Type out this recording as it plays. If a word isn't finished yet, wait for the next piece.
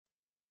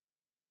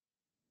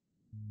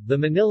The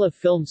Manila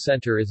Film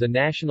Center is a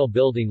national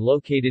building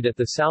located at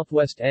the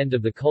southwest end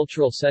of the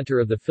Cultural Center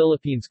of the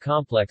Philippines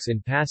complex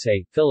in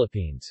Pasay,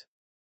 Philippines.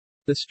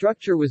 The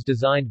structure was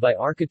designed by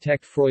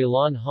architect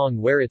Froilan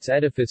Hong, where its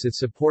edifice is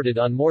supported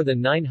on more than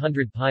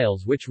 900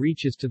 piles, which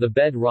reaches to the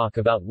bedrock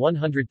about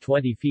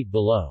 120 feet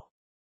below.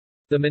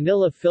 The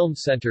Manila Film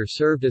Center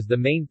served as the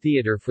main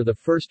theater for the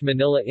first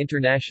Manila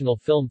International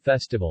Film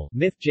Festival,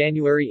 MIF,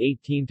 January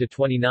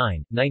 18–29,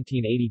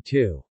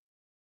 1982.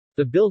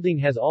 The building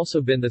has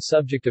also been the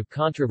subject of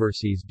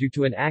controversies due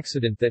to an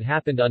accident that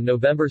happened on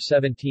November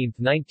 17,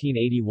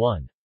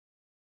 1981.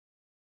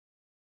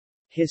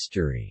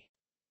 History.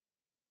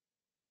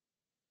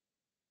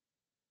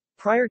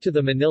 Prior to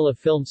the Manila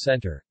Film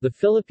Center, the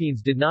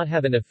Philippines did not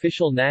have an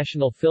official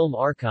national film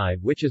archive,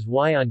 which is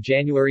why on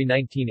January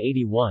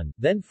 1981,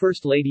 then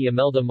First Lady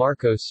Imelda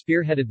Marcos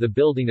spearheaded the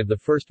building of the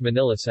first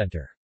Manila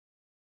Center.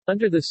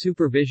 Under the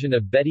supervision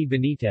of Betty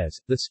Benitez,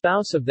 the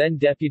spouse of then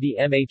Deputy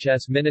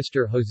MHS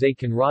Minister Jose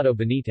Conrado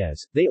Benitez,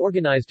 they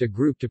organized a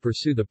group to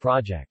pursue the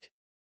project.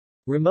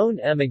 Ramon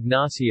M.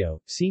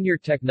 Ignacio, Senior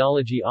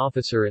Technology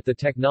Officer at the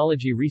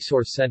Technology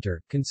Resource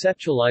Center,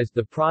 conceptualized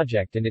the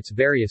project and its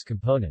various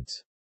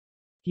components.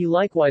 He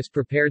likewise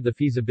prepared the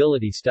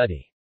feasibility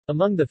study.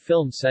 Among the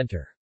Film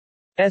Center's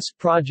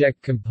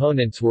project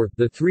components were,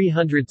 the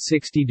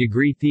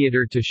 360-degree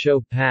theater to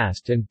show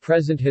past and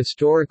present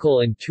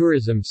historical and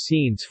tourism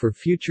scenes for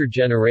future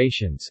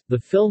generations, the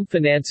film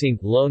financing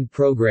loan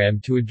program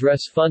to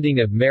address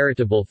funding of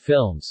meritable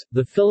films,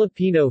 the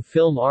Filipino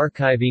film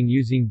archiving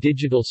using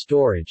digital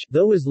storage,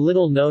 though is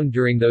little known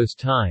during those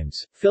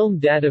times, film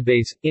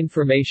database,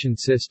 information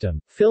system,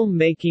 film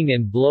making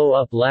and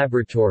blow-up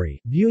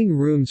laboratory, viewing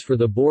rooms for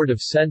the Board of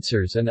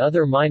Censors and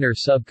other minor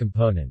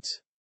subcomponents.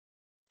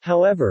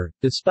 However,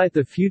 despite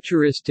the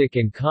futuristic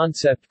and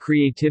concept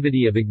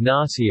creativity of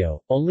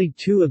Ignacio, only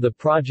 2 of the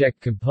project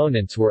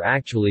components were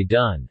actually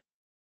done.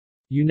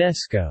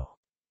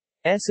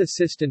 UNESCO's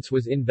assistance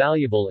was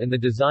invaluable in the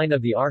design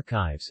of the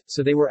archives,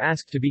 so they were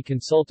asked to be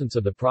consultants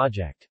of the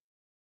project.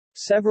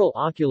 Several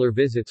ocular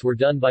visits were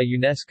done by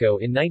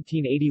UNESCO in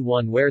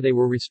 1981 where they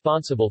were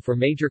responsible for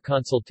major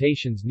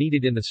consultations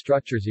needed in the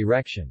structure's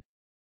erection.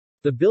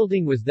 The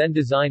building was then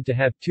designed to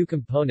have 2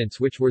 components,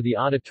 which were the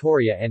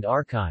auditoria and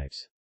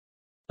archives.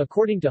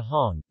 According to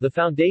Hong, the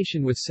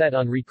foundation was set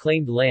on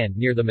reclaimed land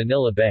near the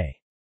Manila Bay.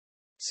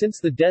 Since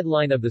the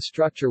deadline of the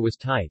structure was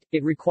tight,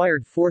 it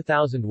required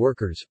 4,000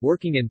 workers,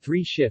 working in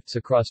 3 shifts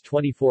across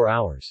 24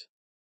 hours.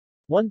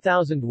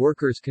 1,000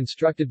 workers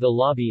constructed the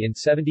lobby in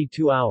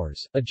 72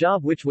 hours, a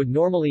job which would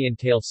normally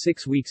entail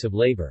 6 weeks of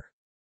labor.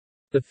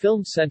 The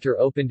Film Center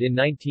opened in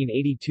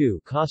 1982,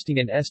 costing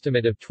an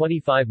estimate of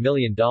 $25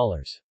 million.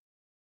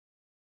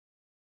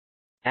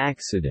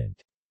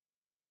 Accident.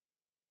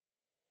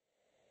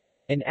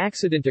 An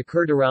accident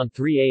occurred around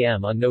 3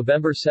 a.m. on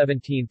November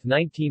 17,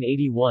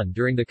 1981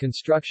 during the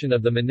construction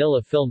of the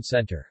Manila Film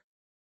Center.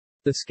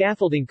 The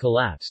scaffolding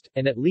collapsed,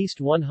 and at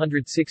least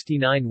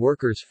 169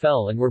 workers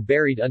fell and were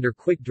buried under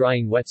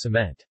quick-drying wet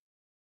cement.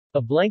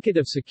 A blanket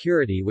of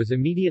security was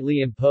immediately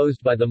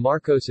imposed by the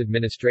Marcos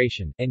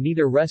administration, and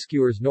neither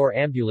rescuers nor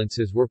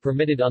ambulances were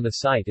permitted on the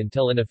site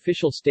until an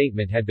official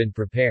statement had been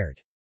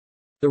prepared.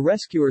 The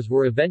rescuers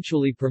were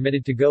eventually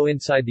permitted to go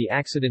inside the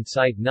accident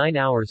site 9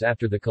 hours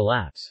after the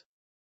collapse.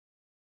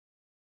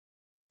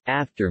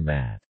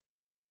 Aftermath.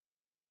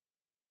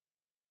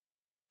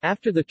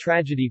 After the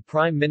tragedy,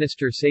 Prime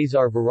Minister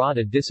Cesar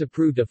Virata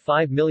disapproved a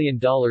 $5 million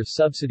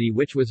subsidy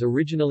which was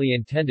originally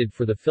intended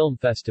for the film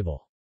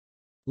festival.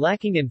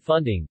 Lacking in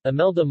funding,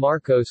 Imelda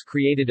Marcos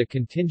created a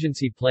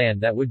contingency plan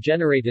that would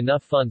generate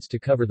enough funds to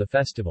cover the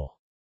festival.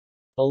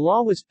 A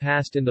law was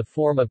passed in the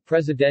form of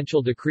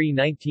Presidential Decree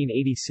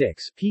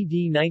 1986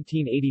 (PD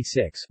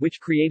 1986),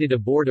 which created a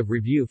Board of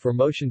Review for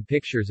Motion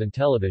Pictures and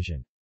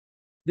Television.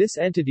 This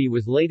entity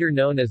was later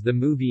known as the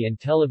Movie and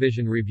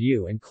Television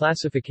Review and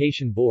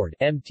Classification Board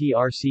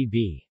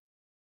 (MTRCB).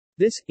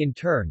 This, in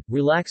turn,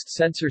 relaxed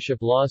censorship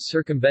laws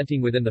circumventing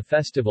within the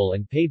festival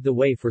and paved the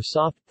way for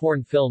soft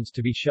porn films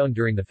to be shown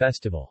during the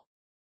festival.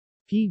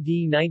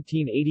 PD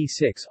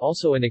 1986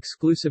 also an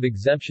exclusive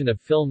exemption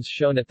of films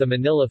shown at the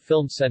Manila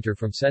Film Center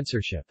from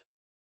censorship.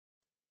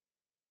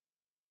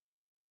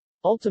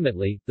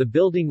 Ultimately, the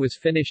building was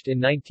finished in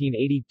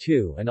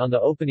 1982 and on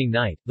the opening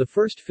night, the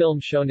first film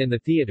shown in the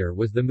theater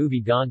was the movie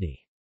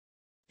Gandhi.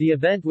 The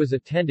event was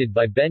attended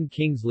by Ben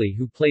Kingsley,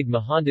 who played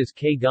Mohandas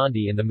K.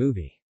 Gandhi in the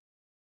movie.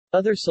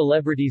 Other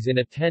celebrities in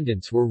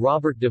attendance were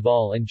Robert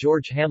Duvall and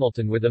George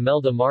Hamilton, with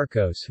Imelda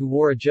Marcos, who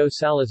wore a Joe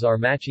Salazar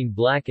matching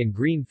black and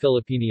green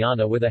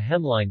Filipiniana with a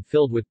hemline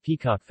filled with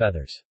peacock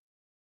feathers.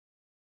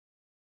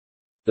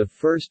 The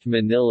first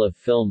Manila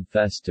Film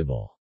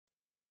Festival.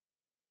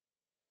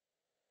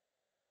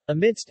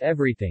 Amidst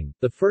everything,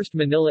 the first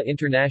Manila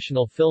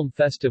International Film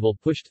Festival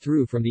pushed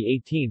through from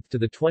the 18th to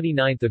the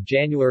 29th of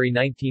January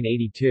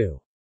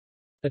 1982.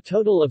 A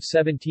total of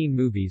 17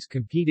 movies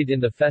competed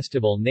in the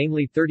festival,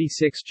 namely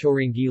 36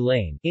 Choringi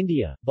Lane,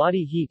 India;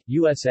 Body Heat,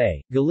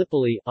 USA;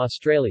 Gallipoli,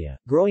 Australia;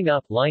 Growing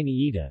Up, Line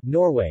Iida,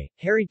 Norway;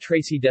 Harry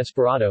Tracy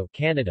Desperado,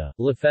 Canada;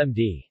 La Femme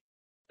d'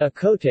 à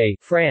Côté,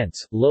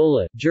 France;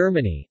 Lola,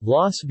 Germany;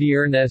 Los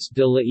Viernes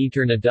de la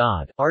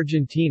Eternidad,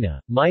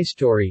 Argentina; My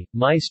Story,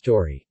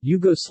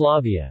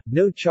 Yugoslavia;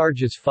 No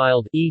Charges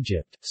Filed,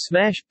 Egypt;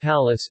 Smash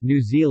Palace, New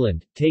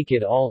Zealand; Take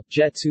It All,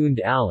 Jets und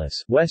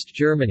Alice, West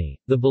Germany;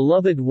 The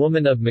Beloved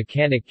Woman of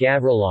Mechanic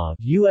Gavrilov,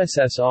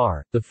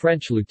 USSR; The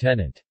French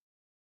Lieutenant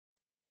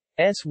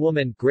S.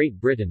 Woman, Great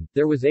Britain;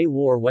 There Was a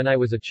War When I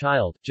Was a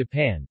Child,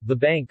 Japan; The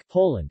Bank,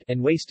 Poland;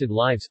 and Wasted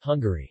Lives,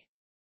 Hungary.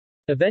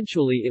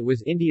 Eventually it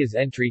was India's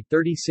entry,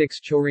 36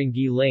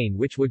 Choringi Lane,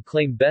 which would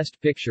claim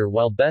Best Picture,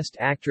 while Best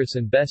Actress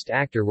and Best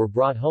Actor were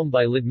brought home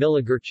by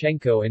Ludmila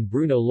Gurchenko and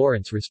Bruno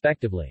Lawrence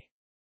respectively.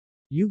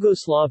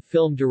 Yugoslav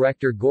film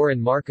director Goran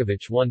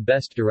Markovic won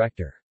Best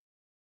Director.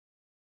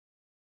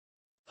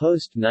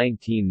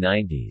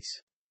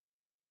 Post-1990s.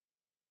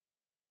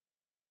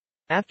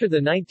 After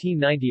the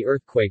 1990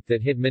 earthquake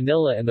that hit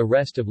Manila and the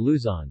rest of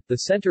Luzon, the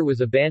center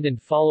was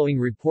abandoned following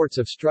reports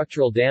of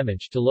structural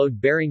damage to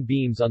load-bearing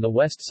beams on the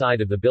west side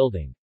of the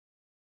building.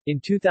 In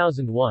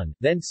 2001,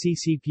 then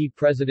CCP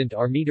President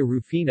Armida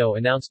Rufino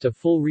announced a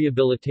full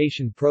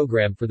rehabilitation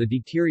program for the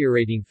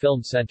deteriorating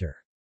film center.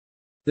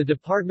 The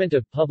Department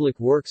of Public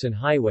Works and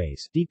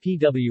Highways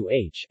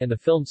 (DPWH) and the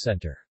Film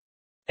Center's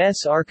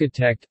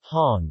architect,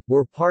 Hong,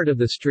 were part of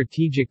the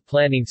strategic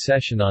planning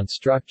session on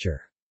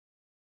structure.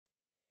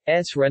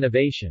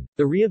 Renovation.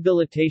 The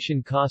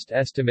rehabilitation cost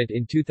estimate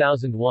in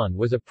 2001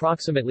 was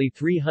approximately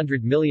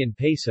 300 million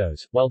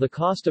pesos, while the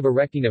cost of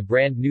erecting a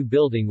brand new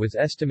building was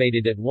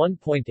estimated at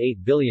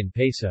 1.8 billion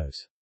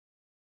pesos.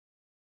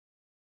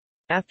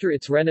 After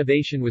its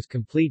renovation was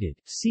completed,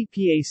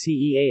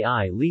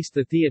 CPACEAI leased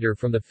the theater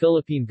from the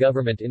Philippine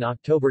government in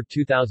October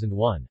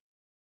 2001.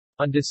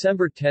 On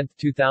December 10,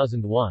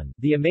 2001,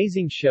 The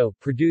Amazing Show,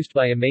 produced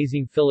by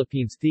Amazing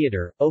Philippines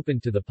Theater,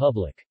 opened to the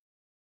public.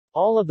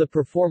 All of the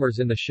performers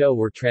in the show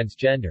were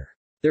transgender.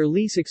 Their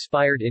lease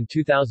expired in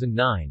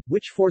 2009,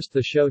 which forced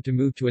the show to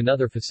move to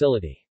another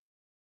facility.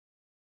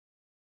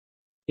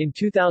 In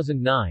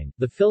 2009,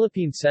 the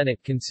Philippine Senate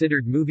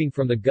considered moving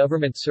from the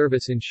Government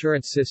Service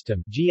Insurance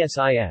System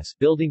 (GSIS)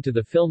 building to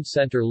the Film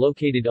Center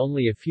located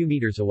only a few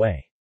meters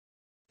away.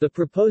 The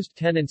proposed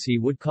tenancy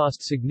would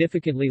cost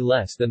significantly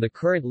less than the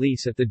current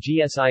lease at the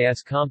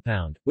GSIS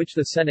compound, which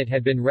the Senate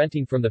had been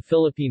renting from the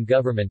Philippine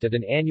government at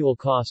an annual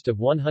cost of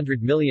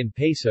 100 million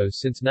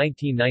pesos since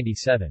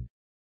 1997.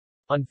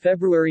 On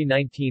February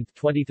 19,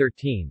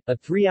 2013, a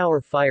 3-hour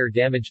fire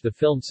damaged the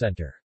film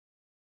center.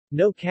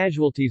 No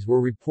casualties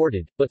were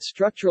reported, but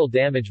structural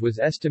damage was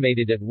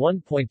estimated at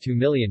 1.2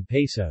 million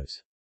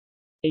pesos.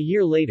 A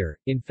year later,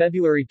 in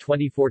February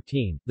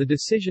 2014, the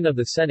decision of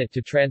the Senate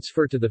to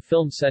transfer to the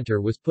Film Center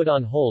was put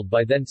on hold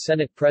by then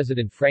Senate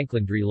President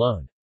Franklin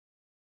Drilon.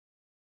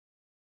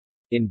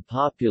 In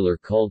popular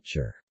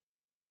culture.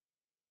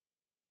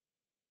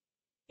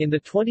 In the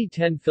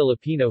 2010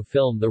 Filipino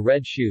film The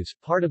Red Shoes,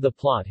 part of the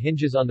plot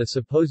hinges on the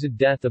supposed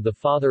death of the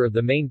father of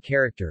the main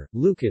character,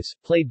 Lucas,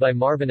 played by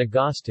Marvin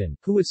Agustin,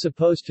 who was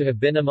supposed to have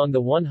been among the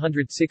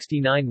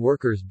 169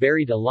 workers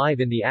buried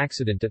alive in the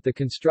accident at the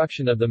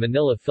construction of the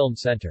Manila Film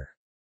Center.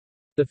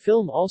 The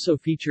film also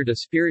featured a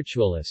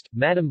spiritualist,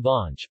 Madame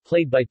Bonge,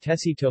 played by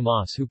Tessie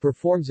Tomas, who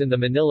performs in the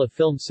Manila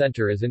Film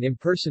Center as an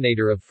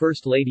impersonator of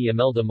First Lady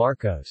Imelda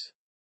Marcos.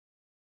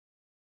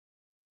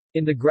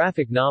 In the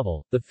graphic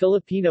novel, The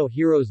Filipino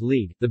Heroes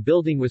League, the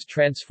building was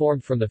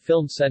transformed from the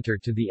Film Center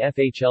to the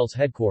FHL's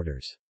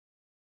headquarters.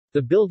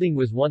 The building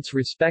was once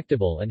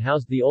respectable and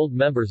housed the old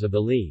members of the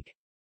league.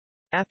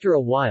 After a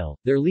while,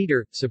 their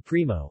leader,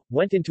 Supremo,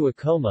 went into a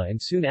coma and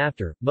soon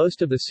after,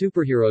 most of the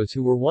superheroes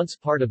who were once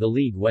part of the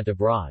league went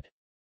abroad.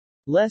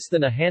 Less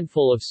than a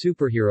handful of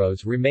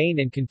superheroes remain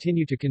and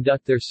continue to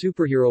conduct their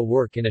superhero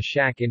work in a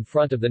shack in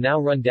front of the now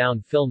run-down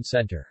Film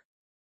Center.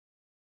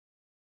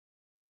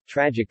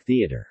 Tragic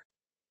theater.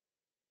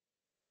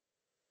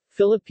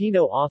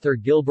 Filipino author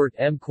Gilbert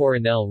M.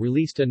 Coronel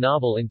released a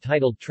novel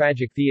entitled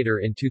Tragic Theater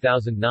in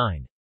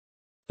 2009.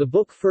 The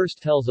book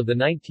first tells of the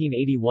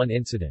 1981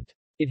 incident.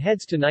 It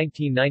heads to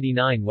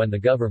 1999 when the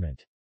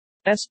government's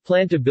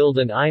plan to build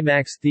an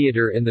IMAX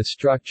theater in the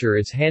structure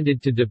is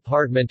handed to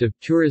Department of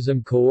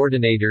Tourism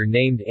coordinator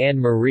named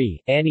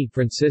Annie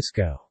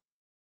Francisco.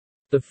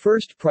 The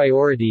first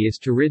priority is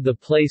to rid the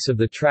place of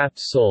the trapped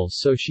souls,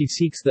 so she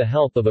seeks the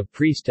help of a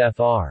priest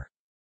Fr.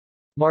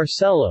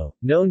 Marcelo,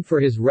 known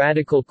for his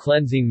radical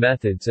cleansing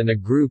methods, and a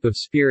group of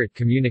spirit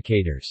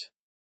communicators.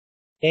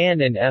 Anne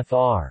and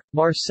Fr.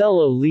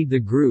 Marcelo lead the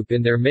group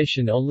in their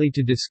mission only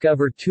to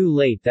discover too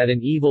late that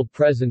an evil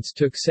presence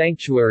took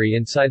sanctuary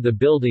inside the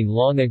building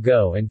long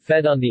ago and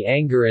fed on the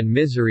anger and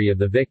misery of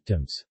the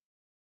victims'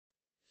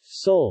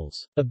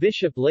 souls. A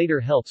bishop later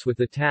helps with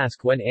the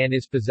task when Anne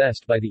is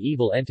possessed by the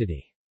evil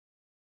entity.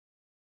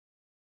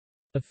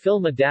 A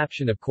film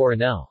adaptation of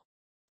Coronel's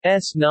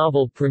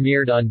novel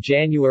premiered on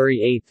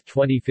January 8,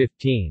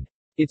 2015.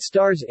 It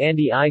stars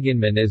Andy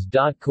Eigenman as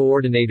DOT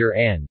coordinator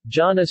and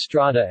John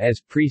Estrada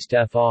as priest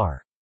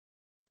Fr.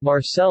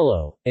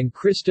 Marcelo, and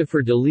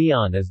Christopher de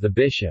Leon as the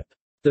bishop.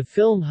 The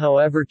film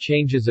however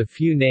changes a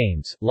few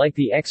names, like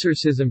the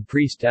exorcism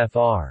priest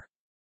Fr.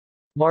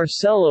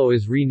 Marcelo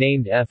is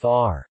renamed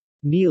Fr.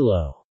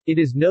 Nilo. It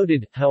is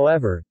noted,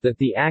 however, that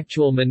the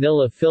actual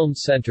Manila Film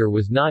Center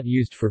was not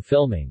used for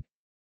filming.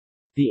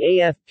 The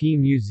AFP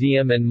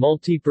Museum and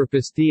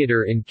Multipurpose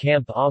Theater in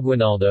Camp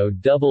Aguinaldo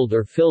doubled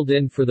or filled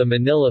in for the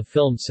Manila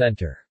Film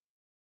Center's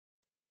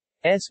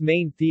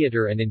main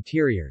theater and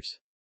interiors.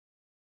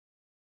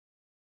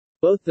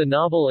 Both the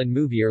novel and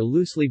movie are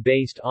loosely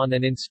based on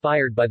and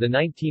inspired by the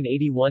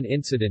 1981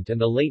 incident and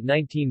the late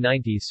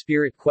 1990s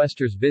Spirit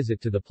Quester's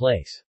visit to the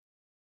place.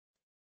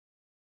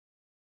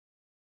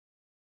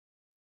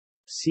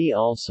 See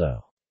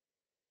also: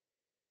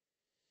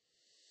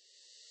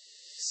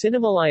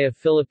 Cinemalaya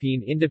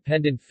Philippine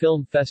Independent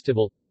Film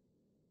Festival,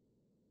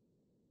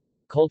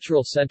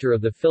 Cultural Center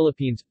of the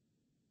Philippines,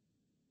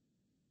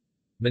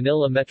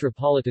 Manila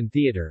Metropolitan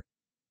Theater,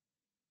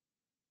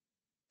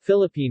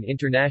 Philippine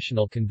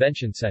International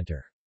Convention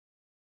Center.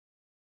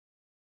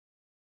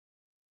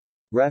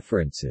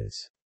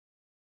 References.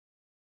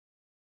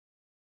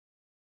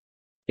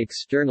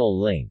 External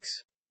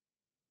links.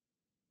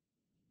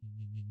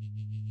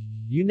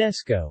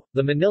 UNESCO,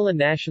 the Manila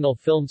National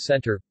Film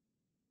Center,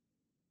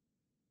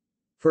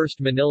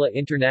 First Manila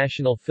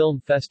International Film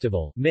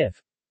Festival,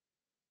 MIF,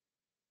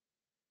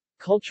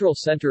 Cultural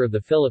Center of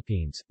the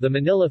Philippines, the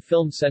Manila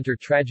Film Center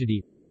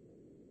Tragedy,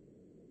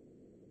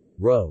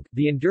 Rogue,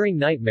 the enduring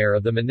nightmare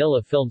of the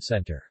Manila Film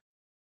Center.